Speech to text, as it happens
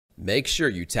Make sure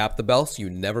you tap the bell so you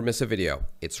never miss a video.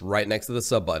 It's right next to the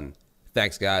sub button.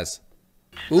 Thanks, guys.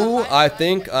 Ooh, I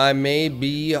think I may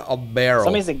be a barrel.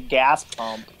 Somebody's a gas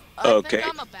pump. Okay. I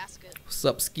think I'm a basket. What's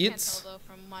up, Can't Skids? tell though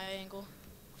from my angle.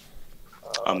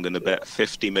 I'm gonna bet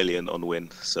 50 million on win,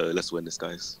 so let's win this,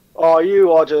 guys. Oh,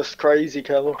 you are just crazy,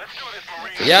 Kevin.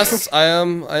 Yes, I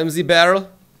am the barrel.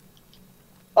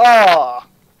 Ah!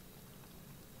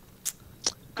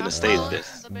 Gonna stay in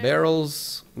this.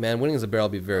 Barrels. Man, winning as a barrel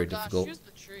would be very difficult. Choose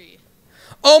the tree.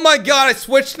 Oh my god, I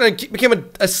switched and I became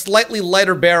a slightly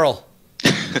lighter barrel.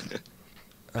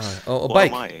 A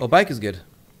bike. Oh, bike is good.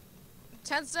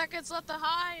 10 seconds left to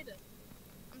hide.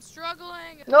 I'm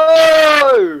struggling.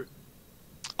 No!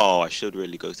 Oh, I should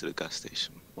really go to the gas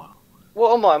station. Wow.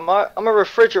 What am I? I'm a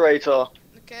refrigerator.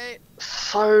 Okay.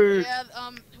 So... Yeah,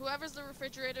 whoever's the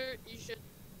refrigerator, you should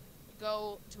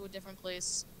go to a different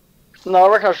place. No, I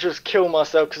reckon I should just kill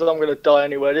myself because I'm gonna die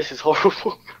anyway. This is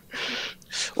horrible.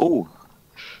 Oh,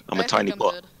 I'm a I tiny think I'm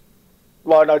bot. good.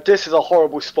 Right, no, this is a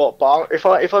horrible spot, but if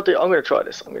I do, I'm gonna try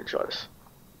this.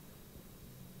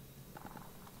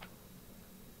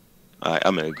 Alright,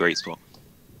 I'm in a great spot.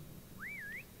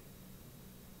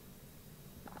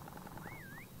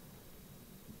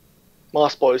 My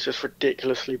spot is just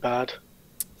ridiculously bad.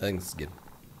 I think this is good.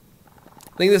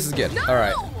 I think this is good. No!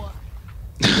 Alright.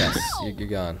 Yes, you're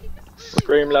gone.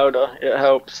 Scream louder, it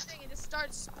helps. It just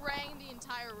starts spraying the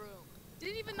entire room.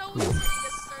 Didn't even know it was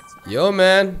just starts spraying. Yo,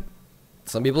 man.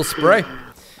 Some people spray.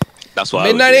 That's why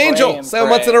Midnight I was Angel, Spray 7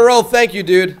 months in a row. Thank you,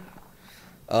 dude.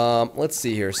 Let's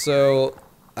see here. So,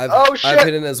 I've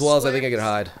hidden as well as I think I could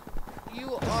hide.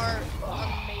 You are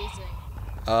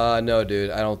amazing. No,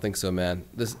 dude. I don't think so, man.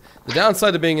 The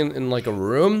downside of being in like a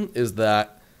room is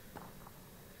that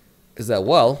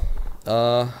well,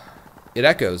 it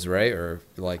echoes, right? Or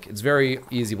like it's very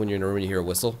easy when you're in a room and you hear a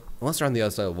whistle, unless they're on the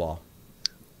other side of the wall.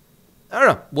 I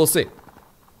don't know. We'll see.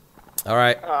 All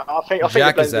right. I think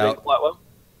Jack it is blended in out. quite well.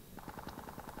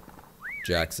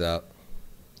 Jack's out.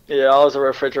 Yeah, I was a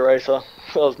refrigerator.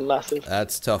 That was massive.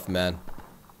 That's tough, man.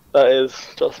 That is,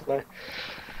 trust me.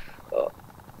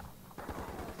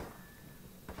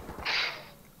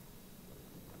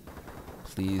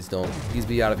 Please don't. Please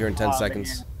be out of here in 10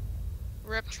 seconds.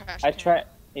 Rip trash. I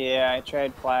can.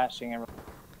 tried flashing and...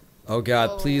 Oh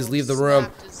God! Please leave the snap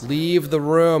room. is- Leave the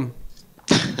room.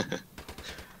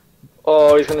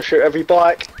 Oh, he's gonna shoot every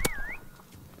bike.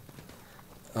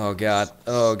 Oh God!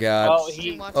 Oh God!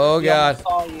 Watch Oh it. God!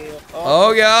 Saw you.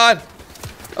 Oh God!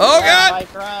 Oh God!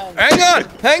 Mike, run. Hang on!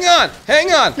 Hang on!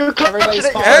 Hang on! You're Hang clutching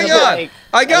it. on!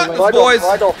 I got this, Ride boys.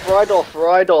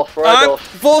 off. I'm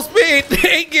full speed.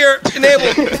 8 gear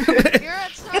enabled. You're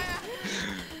at time.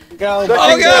 Go.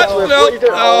 Oh God! What No! are you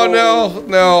doing? Oh no!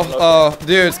 No! Oh,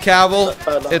 dude, it's Cavill.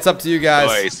 It's up to you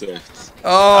guys. Nice.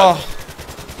 Oh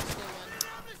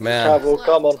man! Travel,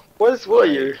 come on. What are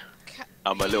you?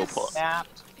 I'm a little pot.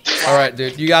 Snapped. All right,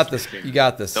 dude, you got this. You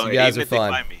got this. Don't You guys even are if they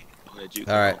fine. find me, I'm gonna juke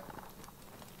All right. them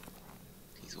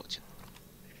out. He's watching.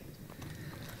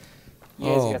 You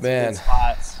guys Oh got some man! good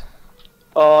spots.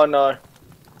 Oh no.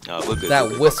 Oh, we're good. That we're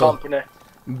good. whistle. Company.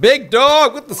 Big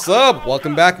dog with the sub.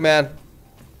 Welcome back, man.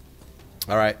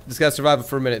 All right, just gotta survive it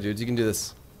for a minute, dudes. You can do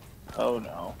this. Oh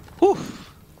no. Whew.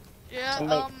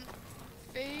 Yeah,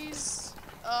 FaZe,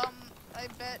 I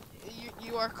bet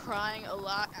you are crying a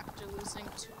lot after losing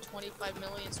to 25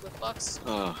 million Swift bucks.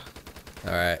 Oh,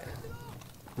 All right,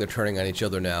 they're turning on each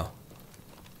other now.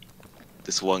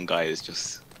 this one guy is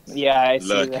just Yeah, I see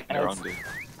lurking that. around it.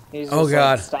 He's just Oh,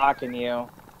 God. like, stalking you.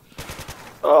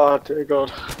 Oh dear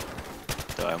God.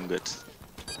 So I'm good.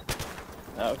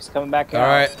 Oh, he's coming back All out.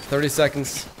 right, 30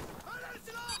 seconds.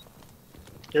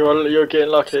 You're getting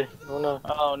lucky. Oh no.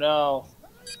 Oh no.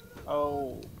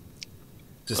 Oh.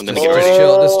 Just I'm gonna get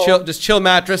ready. just chill,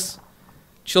 mattress.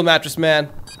 Chill, mattress, man.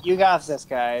 You got this,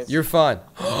 guys. You're fine.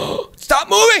 Stop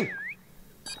moving!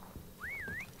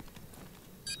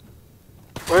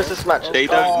 Where's this match? They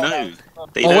don't know.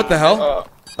 They Oh, don't what the hell? Uh,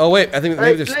 Oh wait, I think they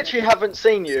maybe there's. literally haven't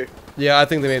seen you. Yeah, I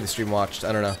think they made the stream watched.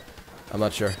 I don't know. I'm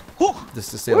not sure. Whew.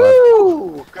 Just to stay alive.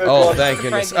 Woo! Good Oh, one. thank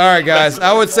goodness. All right, guys.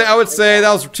 I would say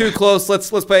that was too close. Let's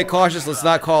play it cautious. Let's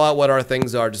not call out what our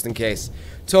things are, just in case.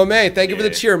 Tomei, thank you for the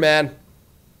cheer, man.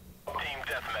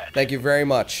 Thank you very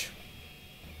much.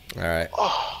 All right.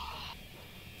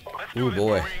 Ooh,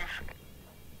 boy.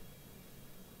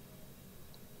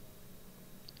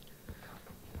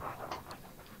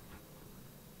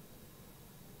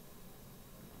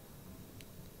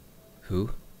 Who?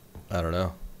 I don't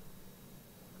know.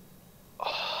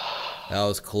 That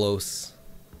was close.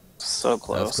 So That was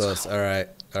close. close. All right.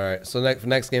 All right. So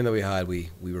next game that we hide, we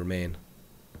remain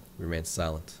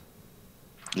silent.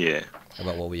 Yeah.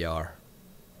 about what we are,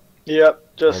 Yep,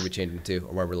 where just. we changing to,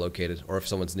 or where we're located, or if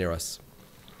someone's near us.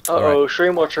 Uh-oh,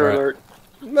 stream watcher All right. alert.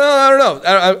 No, I don't know.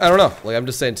 I don't know. Like I'm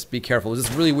just saying, just be careful. It was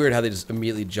just really weird how they just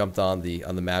immediately jumped on the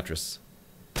mattress.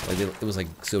 Like it was like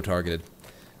so targeted.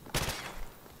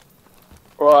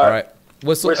 Right. All right,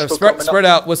 whistle. Whistle Spread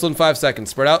out. Whistle in 5 seconds.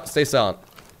 Spread out. Stay silent.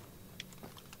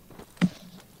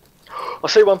 I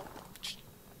see one.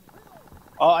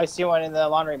 Oh, I see one in the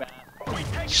laundry mat.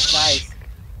 Nice.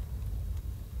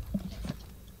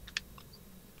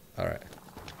 All right.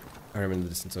 I'm in the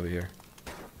distance over here.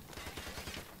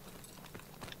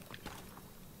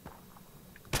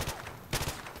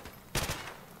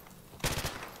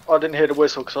 I didn't hear the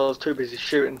whistle because I was too busy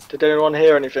shooting. Did anyone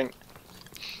hear anything?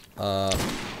 I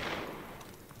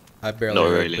barely Not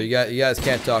heard, really. but you guys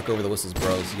can't talk over the whistles,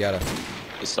 bros. You gotta.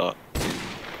 It's not.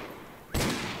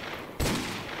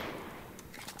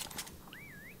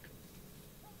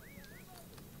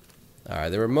 All right,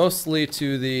 they were mostly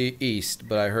to the east,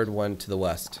 but I heard one to the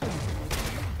west.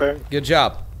 Boom. Good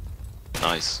job.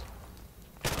 Nice.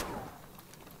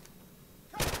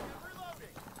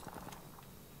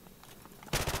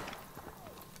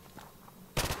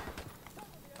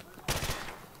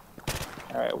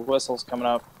 Alright, whistle's coming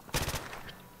up.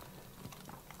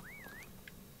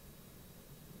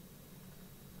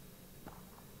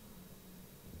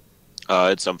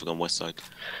 It's something on west side.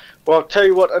 Well, I'll tell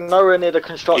you what, I'm nowhere near the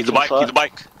construction He's the bike. site. He's the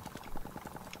bike.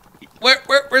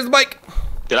 Where's the bike?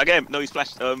 Did I get him? No, he's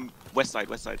flashed. West side.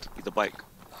 West side. He's the bike.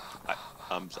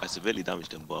 I severely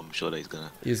damaged him, but I'm sure that he's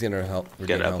gonna. He's gonna help. We're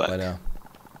Get getting that help by back. now.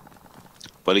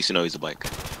 But at least you know he's a bike.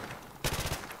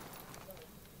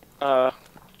 Uh,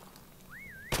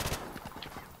 Did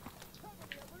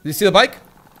you see the bike?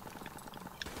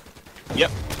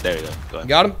 Yep. There you go. Go ahead.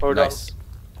 Got him? Hold on. Nice.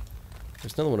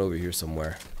 There's another one over here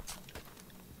somewhere.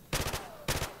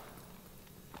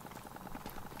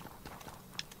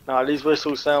 nah, these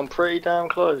whistles sound pretty damn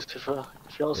close, if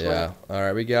you ask me. Yeah. All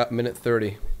right, we got minute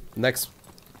 30. Next.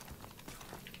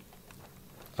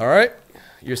 All right.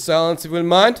 Your silence, if you wouldn't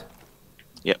mind.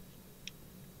 Yep.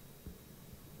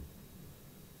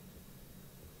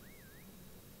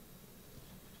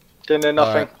 Didn't hear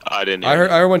nothing. I didn't. I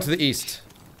heard one to the east.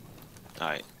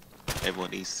 Alright.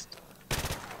 Everyone east.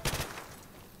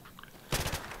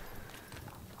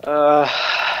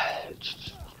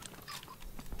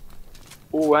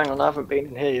 Oh, hang on, I haven't been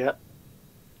in here yet.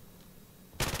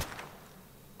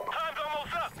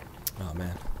 Oh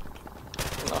man.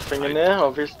 Nothing in there,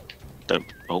 obviously. Don't.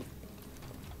 Oh.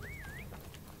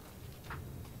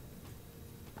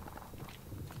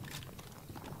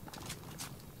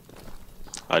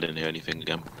 I didn't hear anything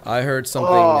again. I heard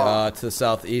something Oh. to the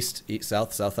southeast,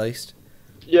 southeast.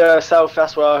 Yeah, south,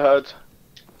 that's what I heard.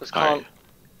 Just Alright. can't.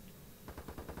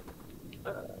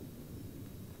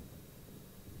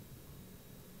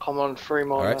 Come on, 3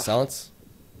 more. All right, left. silence.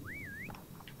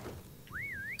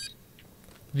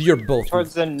 You're both.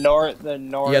 Towards the north,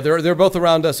 Yeah, they're both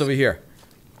around us over here.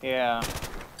 Yeah.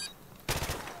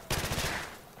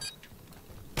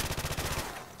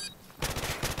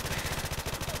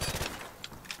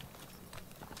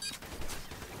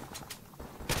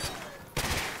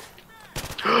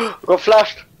 Got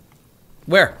flashed.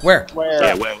 Where? Where?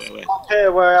 Yeah, where? Up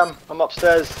here where I am. I'm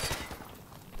upstairs.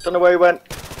 Don't know where he went.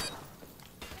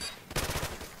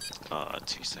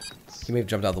 2 seconds. He may have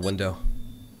jumped out the window.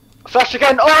 Flash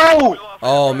again. Oh!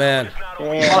 Oh man.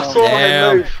 I saw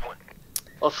Damn. him move.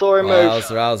 I saw him Wow, move.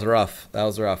 that was rough. That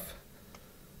was rough.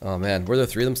 Oh man, were there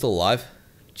 3 of them still alive?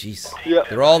 Jeez. Yep.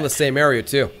 They're all in the same area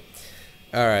too.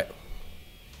 All right.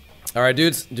 All right,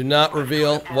 dudes. Do not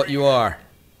reveal what you are.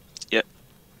 Yep.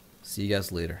 See you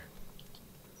guys later.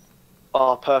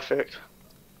 Oh, perfect.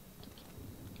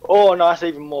 Oh, nice,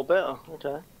 even more better.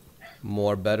 Okay.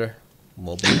 More better.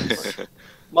 More better.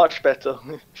 Much better.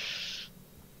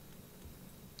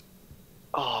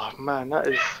 Oh, man, that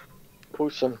is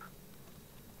awesome.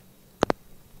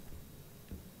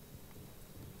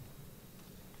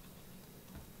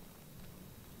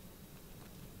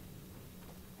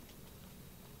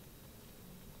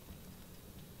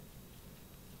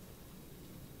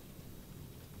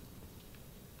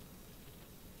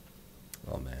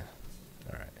 Oh man.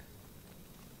 All right.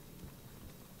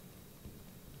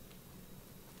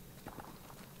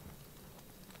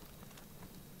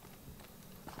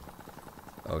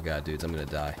 Oh god, dudes, I'm gonna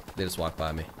die. They just walked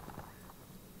by me.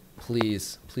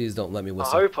 Please, please don't let me I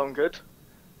whistle. hope I'm good.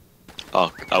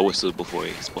 Oh, I whistled before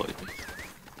he spotted me.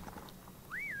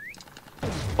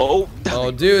 Oh!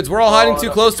 Oh, dudes, we're all hiding too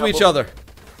that's close to each trouble. other.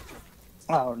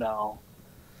 Oh no.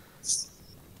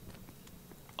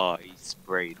 Oh, he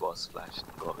sprayed while splashed.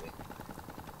 Got me.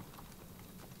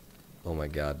 Oh my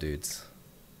god, dudes.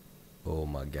 Oh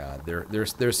my god.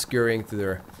 They're scurrying through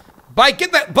their... Bike,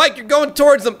 get that bike! You're going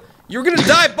towards them! You're gonna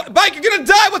die! Bike, you're gonna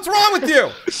die! What's wrong with you?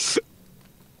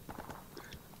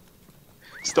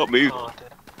 Stop moving.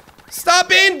 Stop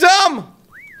being dumb!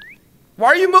 Why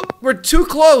are you We're too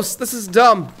close. This is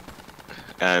dumb.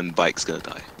 And bike's gonna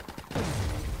die.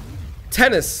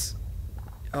 Tennis.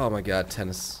 Oh my god,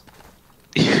 tennis.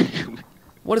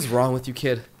 What is wrong with you,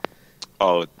 kid?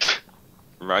 Oh,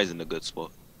 Rise in a good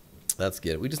spot. That's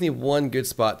good. We just need one good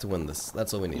spot to win this.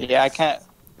 That's all we need. Yeah, I can't.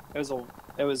 It was,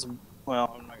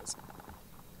 well, I'm not gonna say.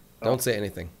 Don't say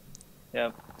anything.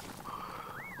 Yeah.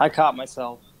 I caught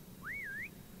myself.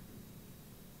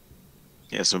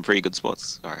 Yeah, some pretty good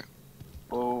spots. Alright.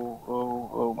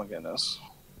 Oh my goodness.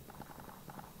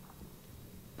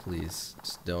 Please,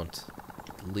 just don't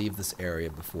leave this area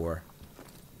before.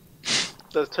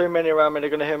 There's too many around me. They're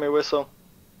gonna hear me whistle.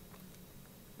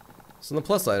 So on the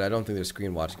plus side, I don't think they're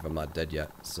screen watching if I'm not dead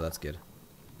yet, so that's good.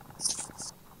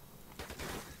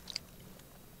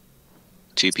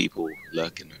 2 people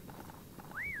lurking.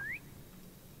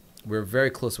 We're very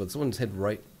close with someone's head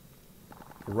right.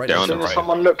 Right They're next on to the As soon as right.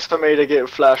 someone looks for me, they get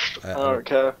flashed. I I- don't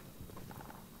care.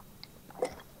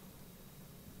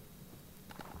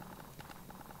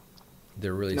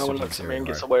 They're really No one searching looks this at me area and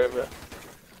gets hard. away with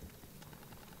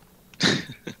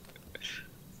it.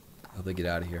 How they get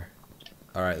out of here?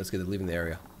 All right, let's get leaving the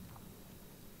area.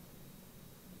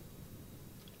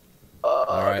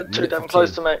 Alright, Too minute damn 15.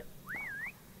 close to me.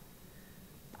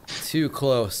 Too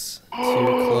close. Too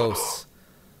close.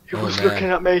 He Oh, was man. looking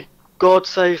at me. God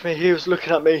save me. He was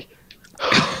looking at me.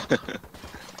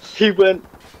 He went.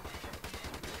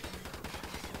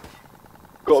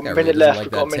 Got This a guy minute really doesn't left. like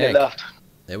We've got a that minute tank. left.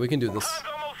 Yeah, we can do this.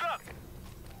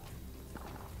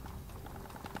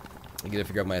 I gotta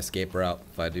figure out my escape route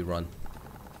if I do run.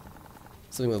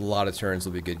 Something with a lot of turns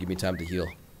will be good. Give me time to heal.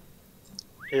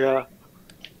 Yeah.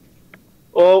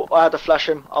 Oh, I had to flash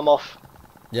him. I'm off.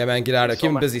 Yeah, man, get out of here. Keep him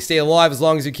Somewhere. busy. Stay alive as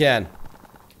long as you can.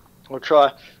 We'll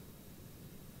try.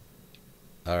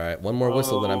 All right, one more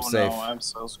whistle, then I'm safe. No, I'm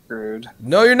so screwed.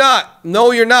 No, you're not.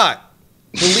 No, you're not.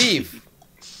 Believe.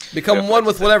 Become Yeah, one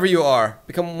with whatever you are.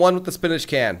 Become one with the spinach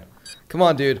can. Come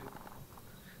on, dude.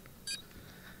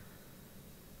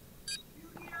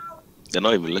 They're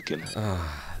not even looking.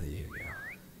 Ah, there you go.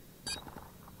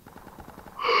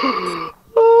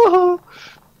 Oh,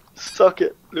 suck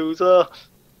it, loser.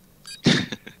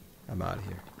 I'm out of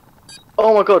here.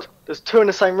 Oh my god, there's 2 in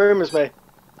the same room as me.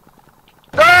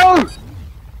 No!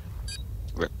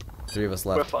 Rip. 3 of us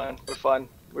We're left. fine, we're fine.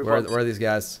 Where are these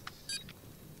guys?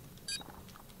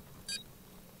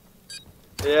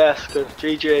 Yes, good.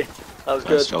 GG. That was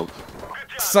Nice good. job.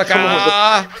 Sucker!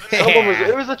 Someone was,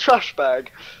 it was a trash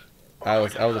bag. I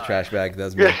was a trash bag.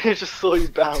 That's me. Yeah, he just saw you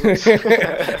bounce.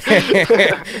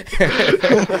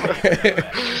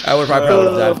 I would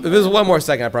probably died. If this was one more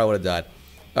second, I probably would have died.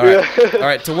 All right, Yeah. all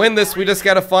right. To win this, we just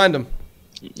gotta find them.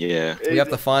 Yeah. We have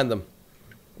to find them.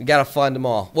 We gotta find them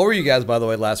all. What were you guys, by the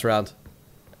way, last round?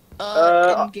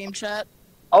 In game chat.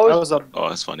 I That was, was a. Oh,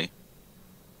 that's funny.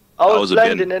 I I was was a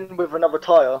bin. blending in with another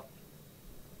tyre.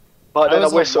 But then I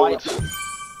was a whistled. white-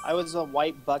 I was a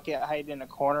white bucket hiding in a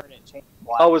corner and it changed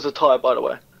black. I was a tyre, by the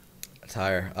way. A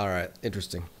tire. All right,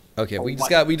 interesting. Okay, Oh, we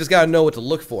what? just gotta know what to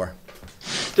look for.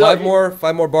 Did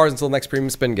Five more bars until the next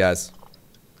premium spin, guys.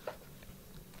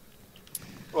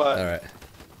 Right. All right.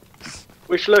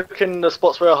 We should look in the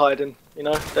spots we're hiding. You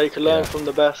know, they can learn Yeah. from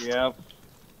the best. Yeah. All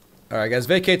right, guys.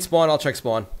 Vacate spawn. I'll check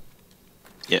spawn.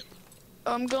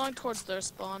 I'm going towards their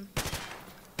spawn.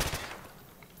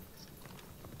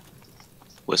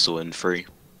 Whistle in 3.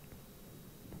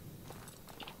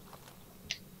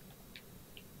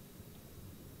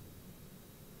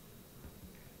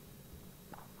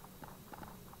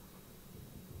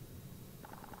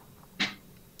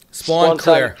 Spawn Spawn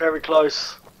clear. tank, very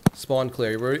close. Spawn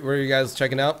clear. Where are you guys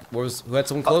checking out? Who had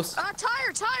someone close? Tire!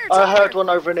 I heard one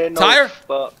over near north, Tire?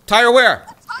 but Tire where?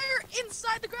 Tire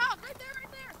inside the ground! Right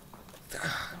there,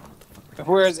 right there!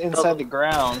 Where's inside the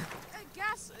ground?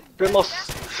 Gas! Bit gas lost.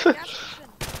 station, gas station.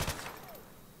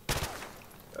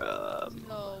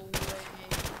 No way.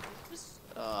 Just,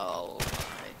 oh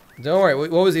my. Don't worry.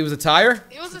 What was he? Was a tire?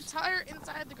 It was a tire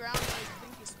inside the ground, and I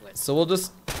think he switched. So we'll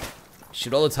just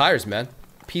shoot all the tires, man.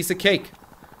 Piece of cake.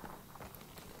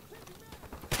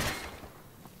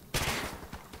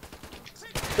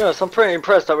 yes, I'm pretty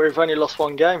impressed that we've only lost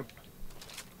 1 game.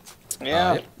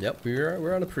 Yeah. Yep.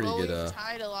 We're on a pretty Well, good. we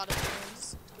tied a lot of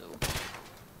games, too.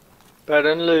 Better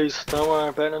than lose. Don't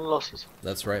worry, better than losses.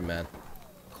 That's right, man.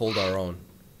 Hold our own.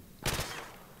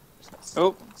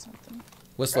 Oh. Something.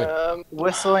 Whistling.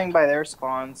 Whistling by their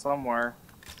spawn somewhere.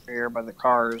 Here by the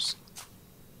cars.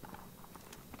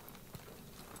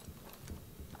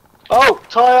 Oh,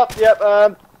 tie up. Yep.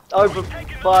 Over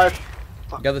 5.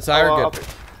 Got the tire. Oh,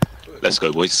 Good. Let's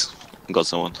go, boys. Got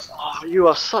someone. Oh, you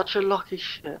are such a lucky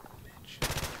shit.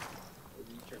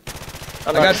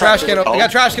 I got trash can. I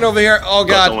got trash can over here. Oh Got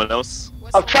god. someone else.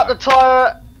 I've trapped the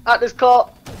tire at this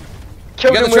car.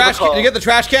 Killed You got him the with trash a can? car. You get the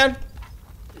trash can?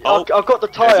 Oh, I've got the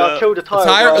tire. I killed the tire.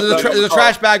 Tire? while I There's was a in the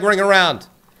trash car. bag running around.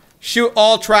 Shoot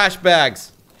all trash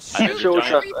bags. Shoot all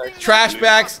trash bags. Trash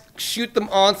bags. Shoot them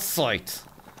on sight.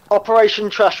 Operation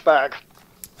Trash Bag.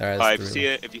 All right. Alright, That's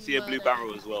if you see a blue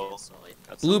barrel as well,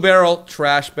 that's blue barrel,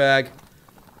 trash bag.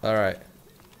 All right. I'm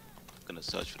gonna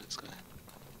search for this guy.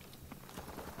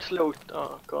 It's a little.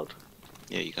 Oh god.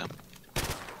 Yeah, you can.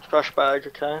 Trash bag.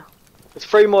 Okay. There's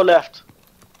 3 more left.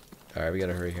 All right. We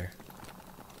gotta hurry here.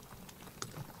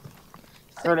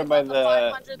 Heard it by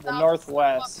the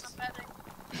northwest.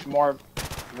 More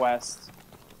west.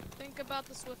 Think about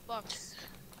the Swift Bucks.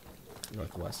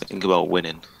 Northwest. Think about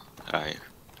winning. Alright.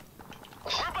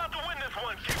 We're about to win this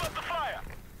one. Keep up the fire.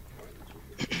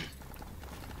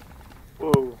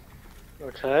 Whoa.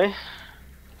 Okay.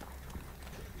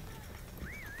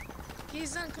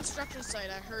 He's on construction site.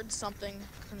 I heard something.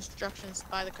 Constructions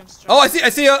by the construction. Oh, I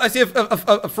see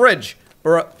a fridge.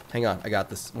 Or a, hang on. I got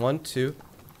this. 1, 2.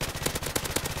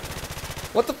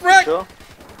 What the frick? Sure.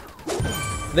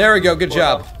 There we go. Good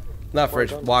job. Not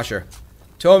fridge. Washer.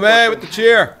 Tomei with the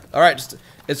cheer. All right.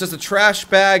 It's just a trash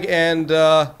bag and.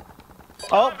 Oh,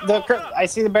 I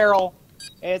see the barrel.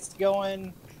 It's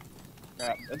going.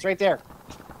 Crap, it's right there.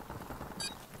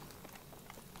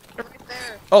 Right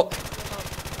there. Oh.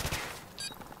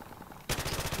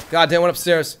 God damn, went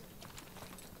upstairs.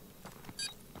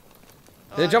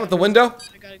 Did it jump out the window?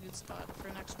 I got a good spot for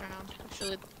next round.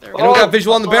 Actually, there Anyone got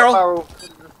visual on the barrel?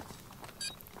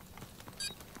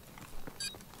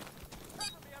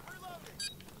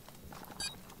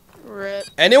 Rip.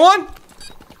 Anyone?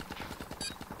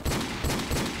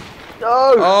 No.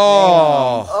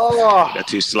 Oh. Oh. They're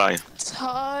too sly.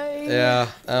 Tie. Yeah,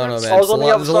 I don't know, man. I was on the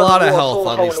There's a other side lot of of the health wall,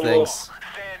 on hole these in the wall. things.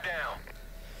 Stand down.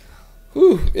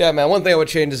 Whew. Yeah, man. One thing I would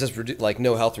change is just like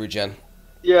no health regen.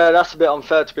 Yeah, that's a bit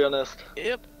unfair to be honest.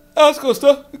 Yep. Oh, that's cool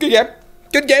stuff. Good game.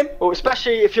 Good game. Well,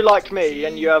 especially if you're like me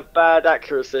and you have bad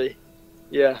accuracy.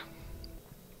 Yeah.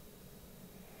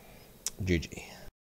 GG.